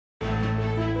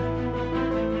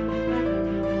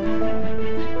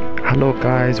Hello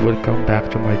guys, welcome back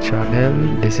to my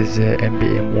channel. This is the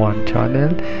MBM1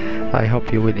 channel. I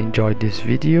hope you will enjoy this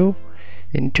video.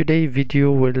 In today's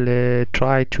video we'll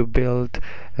try to build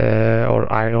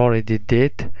or I already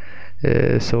did,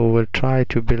 so we'll try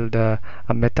to build a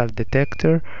metal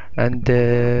detector, and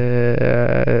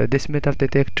this metal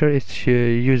detector is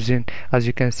using, as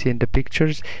you can see in the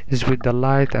pictures, is with the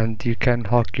light, and you can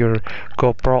hook your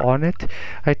GoPro on it.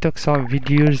 I took some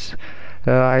videos.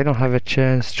 I don't have a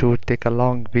chance to take a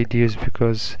long videos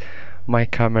because my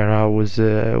camera was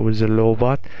a low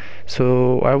bat,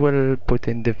 so I will put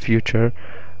in the future.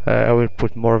 I will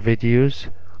put more videos,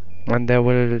 and I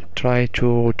will try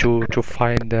to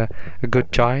find a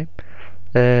good time.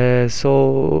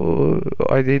 So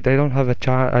I don't have a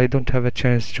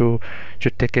chance to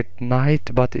take it night,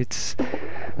 but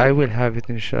I will have it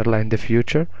inshallah in the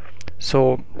future.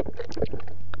 So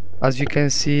as you can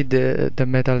see, the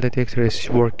metal detector is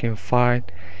working fine.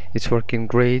 It's working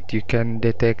great. You can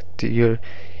detect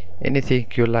anything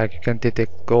you like. You can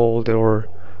detect gold or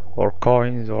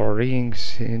coins or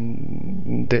rings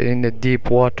in the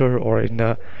deep water or in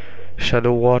the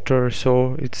shallow water.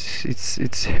 So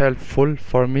it's helpful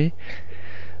for me.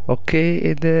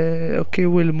 Okay, okay,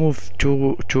 we'll move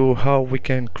to how we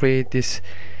can create this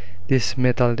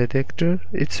metal detector.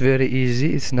 It's very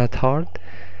easy. It's not hard.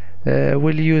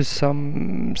 We'll use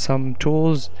some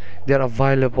tools. They're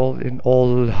available in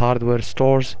all hardware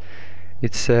stores.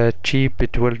 It's cheap.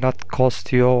 It will not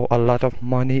cost you a lot of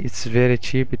money. It's very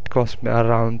cheap. It cost me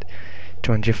around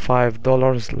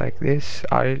 $25 like this.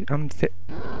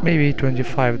 Maybe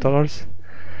 $25.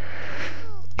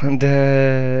 And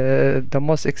the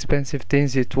most expensive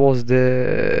things, it was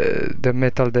the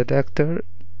metal detector.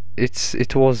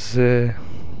 It was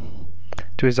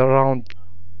around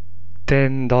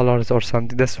 $10 or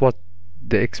something. That's what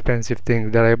the expensive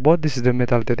thing that I bought. This is the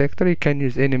metal detector. You can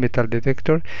use any metal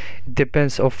detector. It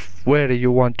depends of where you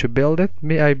want to build it.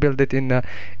 Me, I build it in a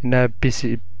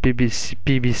PVC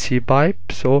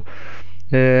pipe. So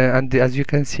and as you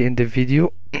can see in the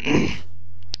video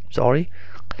sorry,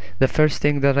 the first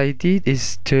thing that I did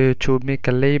is to make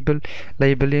a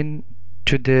labeling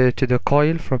to the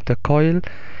coil. From the coil,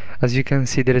 as you can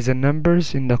see, there is a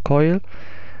numbers in the coil,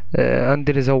 and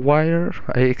there is a wire.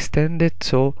 I extend it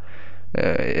so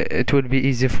it will be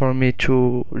easy for me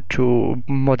to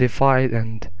modify it,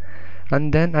 and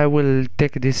then I will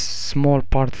take this small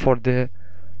part for the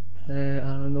I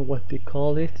don't know what they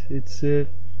call it. It's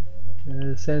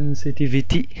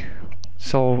sensitivity.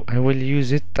 So I will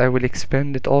use it. I will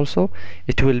expand it also.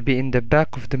 It will be in the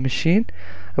back of the machine.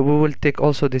 We will take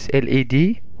also this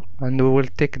LED, and we will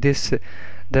take this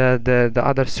the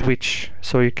other switch,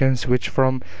 so you can switch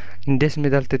from. In this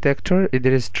metal detector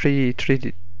there is three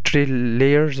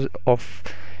layers of.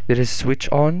 There is switch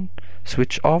on,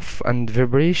 switch off, and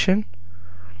vibration,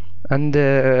 and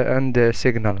the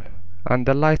signal, and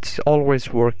the lights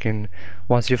always working.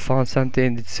 Once you found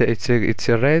something, it's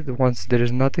a red. Once there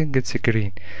is nothing, it's a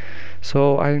green.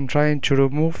 So I'm trying to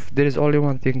remove. There is only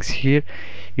one thing here.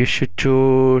 You should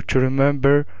to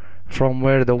remember from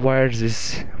where the wires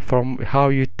is, from how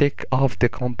you take off the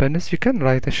components. You can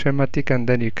write a schematic, and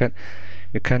then you can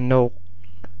know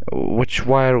which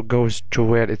wire goes to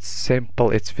where. It's simple.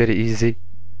 It's very easy.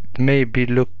 It may be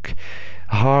look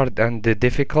hard and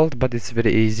difficult, but it's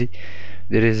very easy.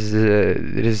 There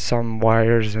is some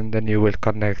wires, and then you will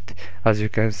connect. As you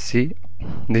can see,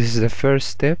 this is the first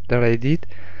step that I did,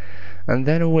 and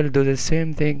then we'll do the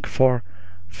same thing for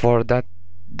that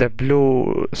the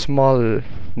blue small,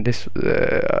 this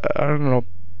I don't know,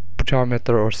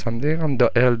 diameter or something, and the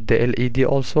LED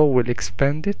also will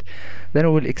expand it.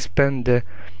 Then we'll expand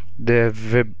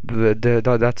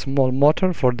that small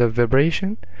motor for the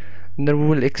vibration, and then we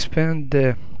will expand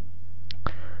the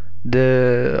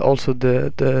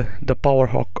power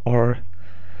hook, or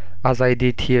as I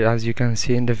did here. As you can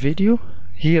see in the video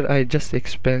here, I just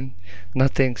expand,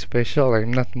 nothing special.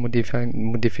 I'm not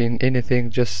modifying anything,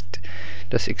 just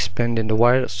expanding the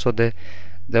wires, so the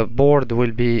board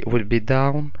will be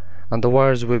down, and the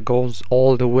wires will go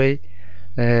all the way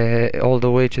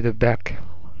to the back.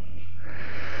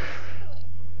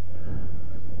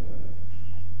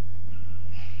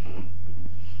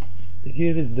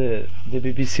 Here is the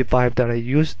BBC pipe that I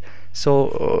used.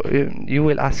 So you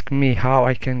will ask me how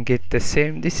I can get the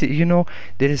same. This, there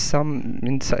is some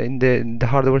inside in the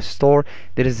hardware store.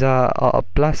 There is a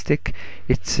plastic.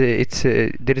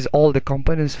 There is all the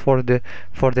components for the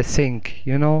sink.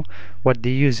 You know what they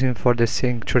using for the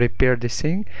sink, to repair the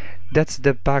sink. That's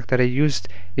the pack that I used.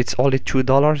 It's only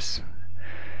 $2,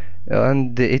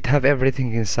 and it have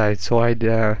everything inside. So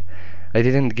I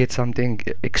didn't get something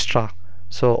extra,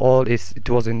 so all is it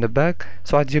was in the back.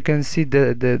 So as you can see,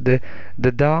 the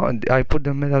down, I put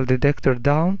the metal detector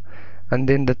down, and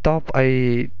then the top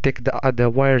I take the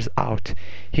wires out.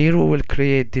 Here we will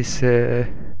create this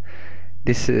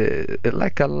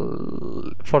like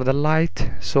for the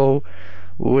light. So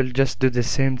we'll just do the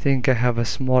same thing. I have a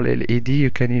small LED.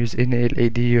 You can use any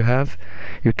LED you have,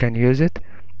 you can use it.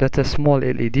 That's a small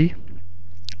LED,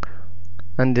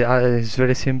 and it's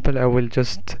very simple. I will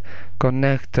just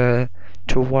connect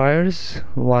two wires,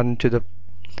 one to the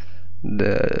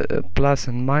plus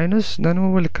and minus. Then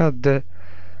we will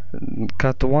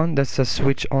cut one, that's a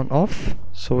switch on off,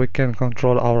 so we can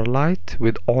control our light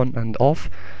with on and off.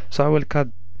 So I will cut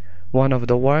one of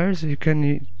the wires.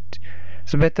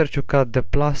 It's better to cut the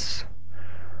plus.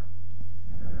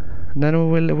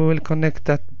 Then we will connect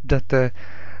that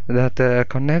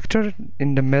connector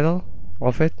in the middle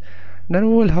of it. Then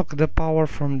we will hook the power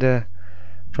from the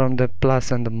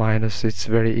plus and the minus. It's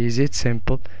very easy, it's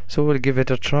simple. So we'll give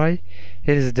it a try.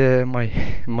 Here is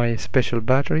my special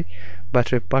battery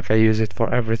pack. I use it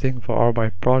for everything, for all my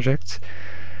projects.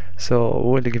 So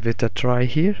we'll give it a try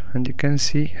here, and you can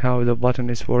see how the button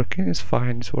is working. It's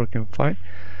fine, it's working fine.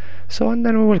 So, and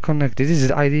then we will connect it. This is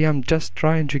the idea. I'm just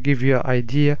trying to give you an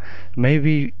idea,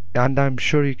 maybe, and I'm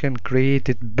sure you can create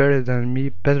it better than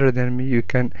me. You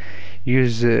can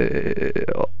use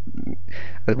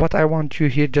what I want you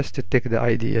here just to take the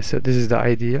idea. So this is the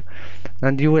idea,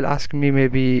 and you will ask me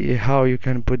maybe how you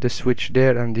can put the switch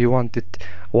there, and you want it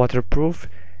waterproof.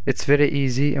 It's very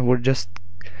easy, and we'll just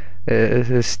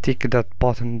stick that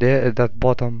button there, that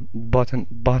button,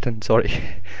 sorry,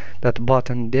 that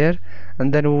button there,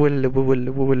 and then we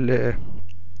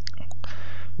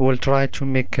will try to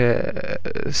make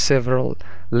several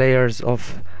layers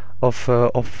of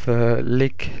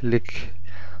leak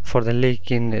for the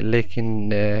leaking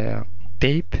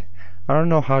tape. I don't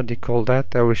know how they call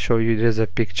that. I will show you. There's a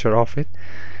picture of it.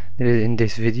 In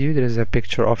this video there is a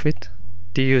picture of it.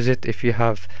 To use it, if you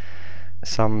have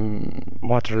some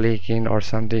water leaking or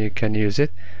something, you can use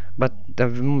it. But the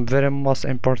very most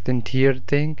important here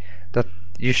thing that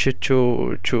you should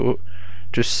to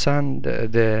sand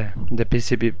the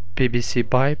PVC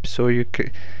pipe, so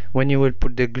when you will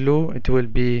put the glue, it will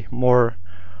be more,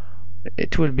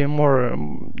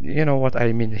 you know what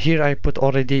I mean. Here I put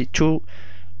already two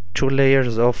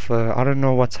layers of I don't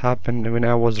know what's happened when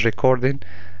I was recording.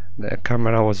 The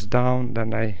camera was down,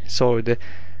 then I saw the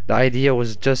idea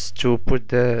was just to put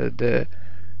the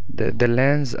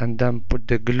lens, and then put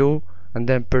the glue, and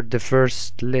then put the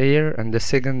first layer and the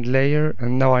second layer,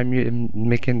 and now I'm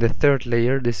making the third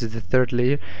layer. This is the third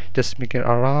layer, just making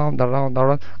around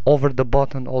over the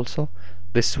button, also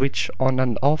the switch on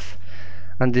and off.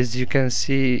 And as you can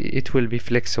see, it will be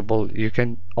flexible. You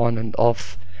can on and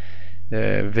off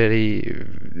very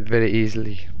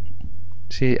easily.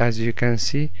 See, as you can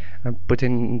see, I'm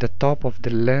putting the top of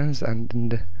the lens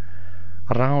and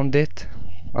around it,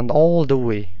 and all the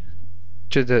way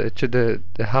to the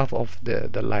half of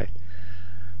the light.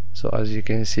 So as you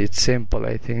can see, it's simple,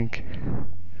 I think.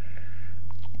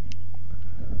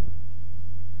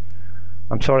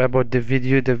 I'm sorry about the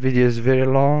video. The video is very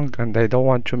long, and I don't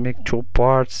want to make two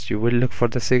parts. You will look for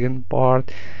the second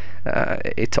part.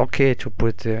 It's okay to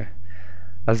put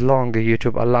as long as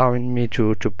YouTube allowing me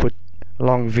to put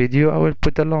long video, I will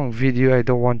put a long video. I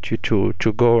don't want you to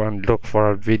go and look for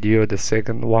a video, the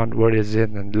second one, where is it,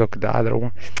 and look the other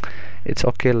one. It's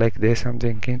okay like this, I'm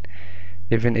thinking,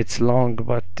 even it's long.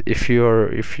 But if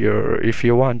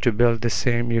you want to build the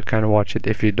same, you can watch it.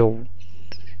 If you don't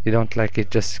like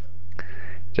it,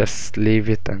 just leave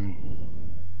it and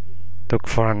look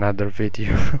for another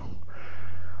video.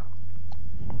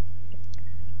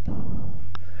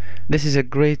 This is a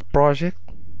great project.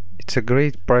 It's a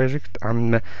great project.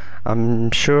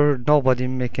 I'm sure nobody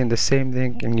making the same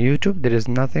thing in YouTube. There is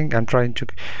nothing. I'm trying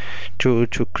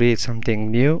to create something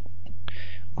new.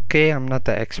 Okay, I'm not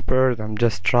the expert. I'm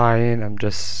just trying. I'm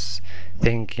just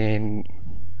thinking.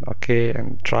 Okay,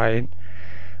 I'm trying.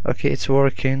 Okay, it's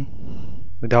working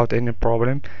without any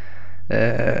problem.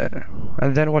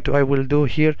 And then what I will do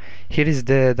here is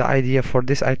the idea for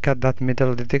this. I cut that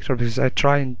metal detector because I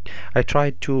tried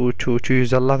to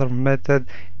use a lot of method.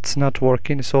 It's not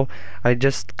working, so I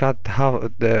just cut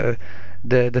half the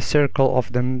circle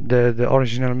of the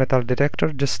original metal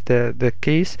detector, just the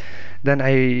case. Then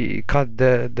I cut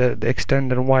the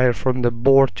extender wire from the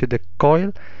board to the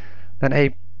coil. Then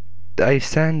I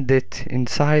sand it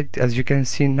inside, as you can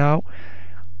see now.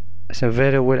 So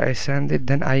very well I sand it.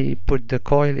 Then I put the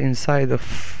coil inside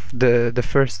of the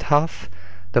first half,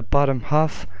 the bottom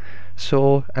half.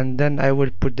 So, and then I will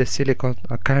put the silicone,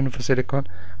 a kind of a silicone.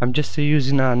 I'm just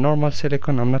using a normal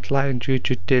silicone. I'm not lying to you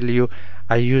to tell you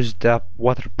I used the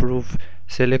waterproof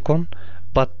silicone,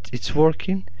 but it's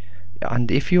working.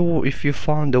 And if you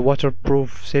found the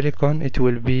waterproof silicone, it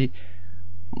will be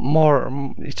more,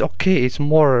 it's okay, it's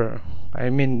more, I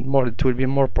mean more, it will be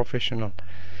more professional.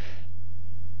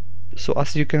 So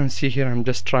as you can see here, I'm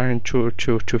just trying to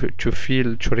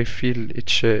refill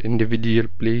each individual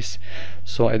place,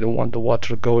 so I don't want the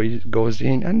water goes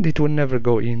in, and it will never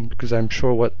go in because I'm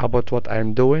sure about what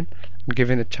I'm doing. I'm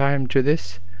giving a time to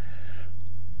this.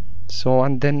 So,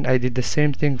 and then I did the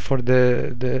same thing for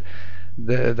the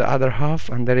other half,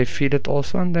 and then I refill it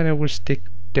also, and then I will stick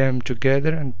them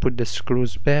together and put the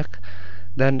screws back.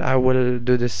 Then I will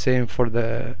do the same for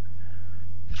the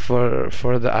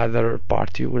other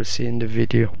part you will see in the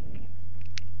video.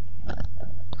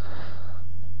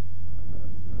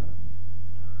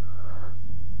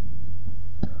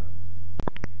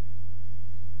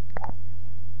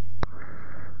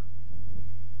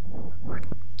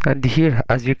 And here,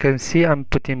 as you can see, I'm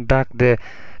putting back the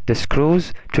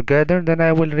screws together. Then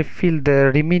I will refill the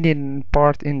remaining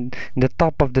part in the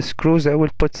top of the screws. I will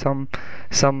put some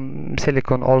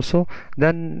silicone also.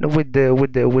 Then with the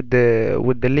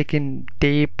leaking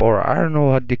tape, or I don't know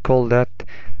what they call that,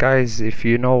 guys, if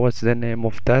you know what's the name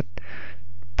of that,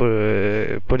 put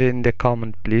it in the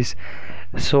comment please.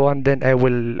 So, and then I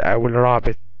will wrap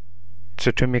it,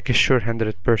 so to make sure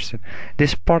 100%.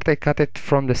 This part I cut it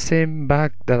from the same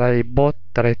bag that I bought,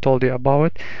 that I told you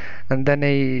about, and then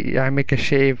I make a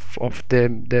shape of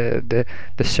the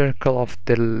circle of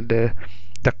the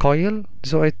coil,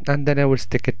 so and then I will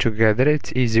stick it together.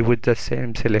 It's easy with the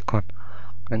same silicone,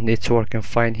 and it's working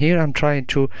fine. Here I'm trying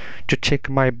to check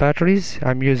my batteries.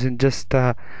 I'm using just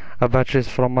batteries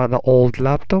from an old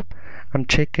laptop. I'm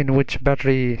checking which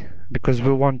battery, because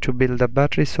we want to build a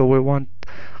battery, so we want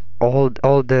all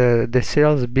the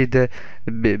cells to be the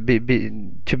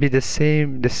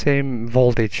same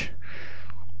voltage.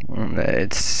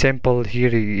 It's simple here.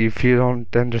 If you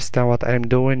don't understand what I'm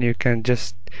doing, you can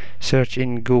just search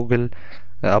in Google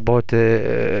about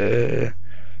battery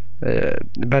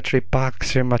pack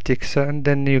schematics, and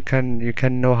then you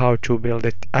can know how to build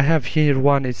it. I have here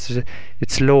one. It's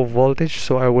low voltage,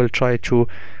 so I will try to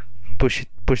push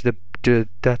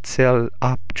that cell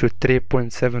up to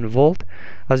 3.7 volt.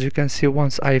 As you can see,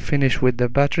 once I finish with the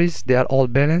batteries, they are all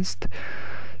balanced.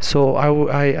 So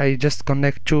I just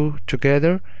connect two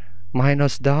together,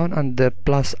 minus down and the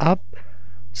plus up.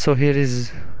 So here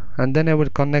is, and then I will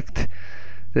connect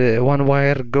one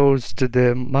wire goes to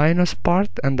the minus part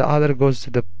and the other goes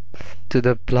to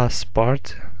the plus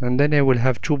part, and then I will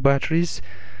have two batteries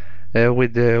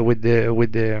with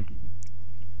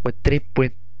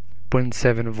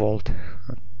 3.7 volt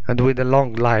and with a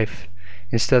long life.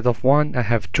 Instead of one, I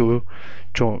have two.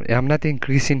 I'm not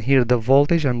increasing here the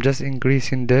voltage, I'm just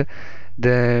increasing the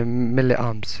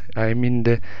milliamps. I mean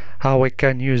how I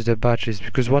can use the batteries,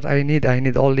 because what I need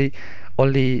only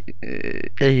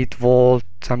 8 volt,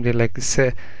 something like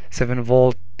 7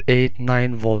 volt, 8,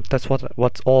 9 volt. That's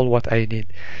what's all what I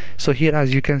need. So here,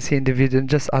 as you can see in the video, I'm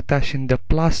just attaching the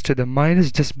plus to the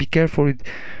minus. Just be careful with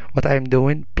what I'm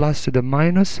doing, plus to the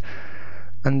minus,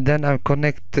 and then I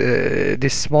connect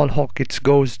this small hook. It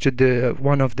goes to the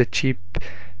one of the cheap,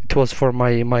 it was for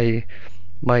my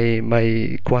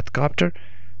quadcopter.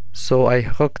 So I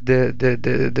hook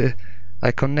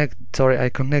I connect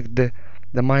the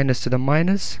minus to the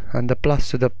minus and the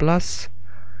plus to the plus.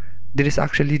 There is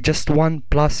actually just one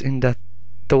plus in that.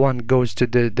 The one goes to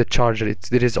the charger.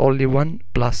 There is only one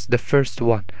plus, the first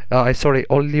one. Sorry,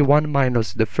 only one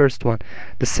minus, the first one.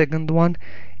 The second one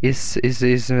is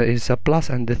a plus,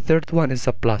 and the third one is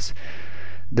a plus.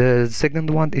 The second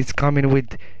one is coming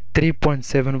with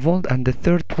 3.7 volt, and the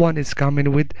third one is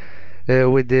coming with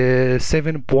the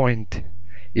 7 point.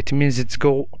 It means it's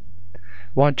go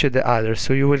one to the other.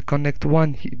 So you will connect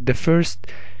one, the first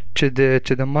to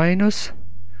the minus,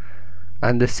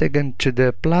 and the second to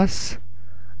the plus,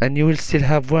 and you will still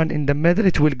have one in the middle.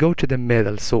 It will go to the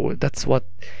middle. So that's what,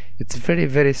 it's very,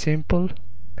 very simple.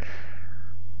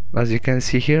 As you can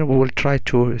see here, we will try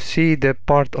to see the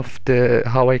part of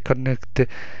how I connect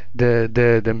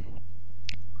the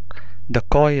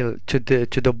coil to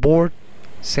the board.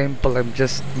 Simple. I'm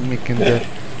just making the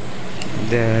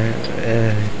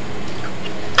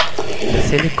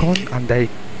silicone, and I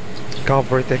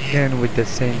cover it again with the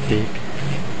same tape.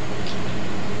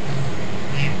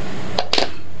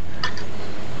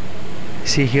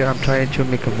 See here, I'm trying to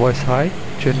make a voice high,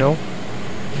 you know.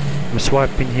 I'm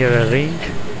swiping here a ring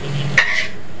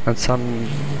and some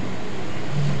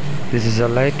This is a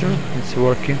lighter, it's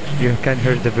working. You can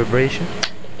hear the vibration.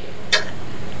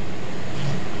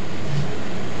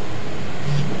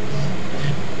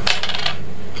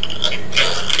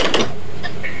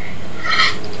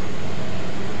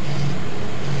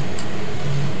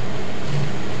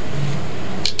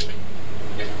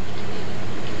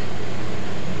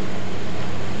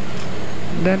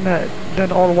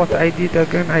 Then all what I did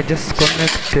again, I just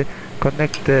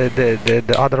connect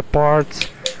the other parts,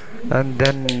 and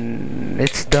then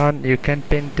it's done. You can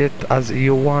paint it as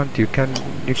you want, you can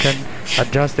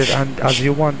adjust it and as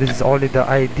you want. This is only the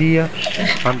idea,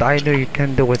 and I know you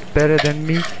can do it better than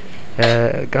me.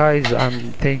 Guys,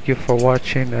 thank you for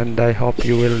watching, and I hope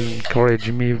you will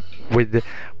encourage me with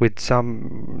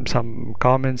some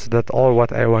comments. That all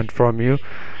what I want from you.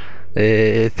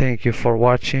 Thank you for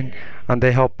watching, and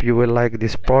I hope you will like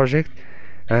this project,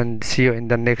 and see you in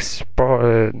the next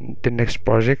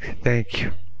project. Thank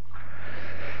you.